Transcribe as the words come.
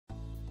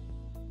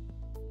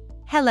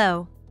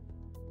Hello!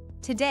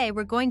 Today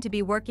we're going to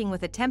be working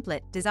with a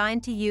template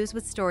designed to use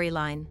with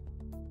Storyline.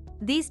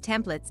 These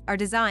templates are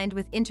designed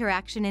with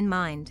interaction in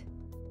mind.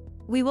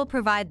 We will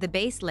provide the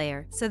base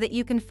layer so that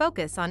you can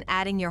focus on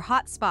adding your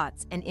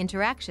hotspots and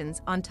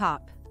interactions on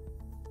top.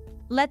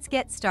 Let's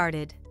get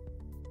started.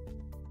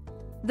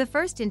 The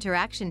first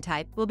interaction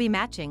type will be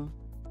matching.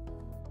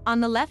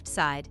 On the left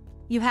side,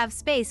 you have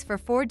space for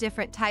 4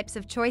 different types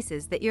of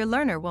choices that your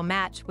learner will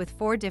match with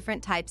 4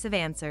 different types of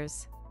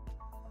answers.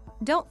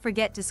 Don't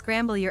forget to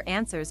scramble your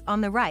answers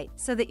on the right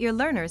so that your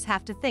learners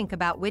have to think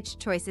about which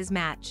choices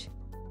match.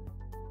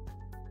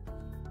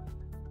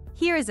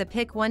 Here is a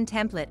Pick One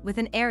template with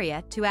an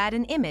area to add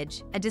an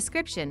image, a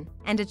description,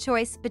 and a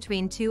choice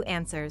between 2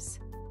 answers.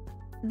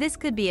 This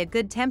could be a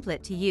good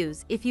template to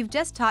use if you've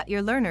just taught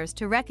your learners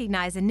to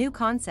recognize a new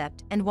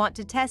concept and want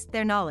to test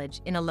their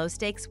knowledge in a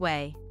low-stakes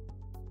way.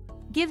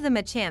 Give them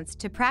a chance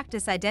to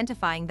practice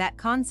identifying that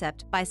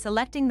concept by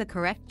selecting the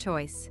correct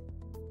choice.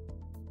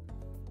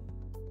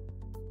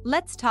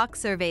 Let's talk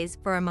surveys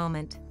for a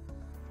moment.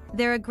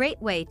 They're a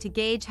great way to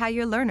gauge how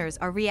your learners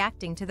are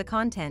reacting to the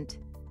content.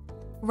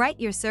 Write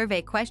your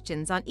survey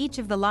questions on each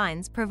of the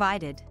lines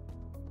provided.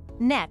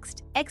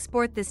 Next,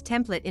 export this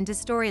template into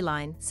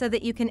Storyline so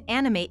that you can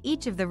animate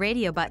each of the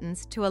radio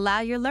buttons to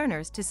allow your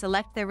learners to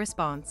select their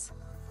response.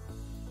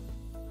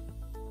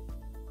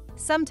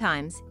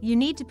 Sometimes, you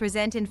need to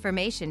present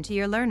information to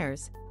your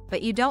learners,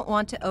 but you don't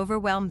want to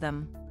overwhelm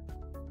them.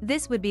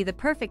 This would be the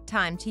perfect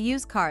time to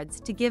use cards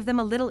to give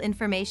them a little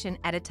information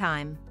at a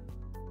time.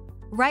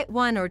 Write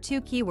 1 or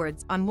 2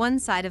 keywords on one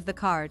side of the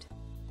card.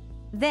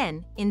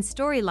 Then, in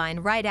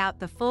Storyline, write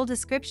out the full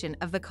description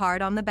of the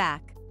card on the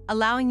back,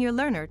 allowing your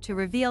learner to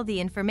reveal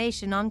the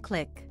information on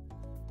click.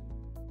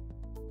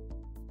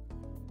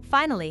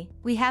 Finally,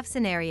 we have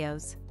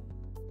scenarios.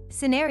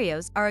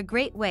 Scenarios are a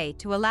great way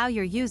to allow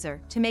your user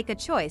to make a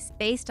choice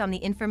based on the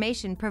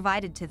information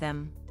provided to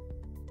them.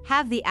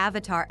 Have the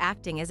avatar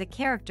acting as a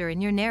character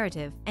in your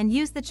narrative and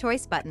use the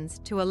choice buttons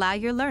to allow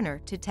your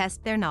learner to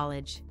test their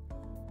knowledge.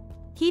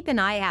 Keep an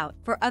eye out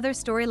for other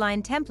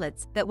Storyline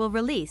templates that will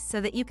release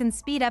so that you can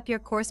speed up your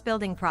course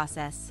building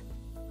process.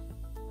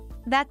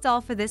 That's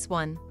all for this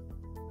one.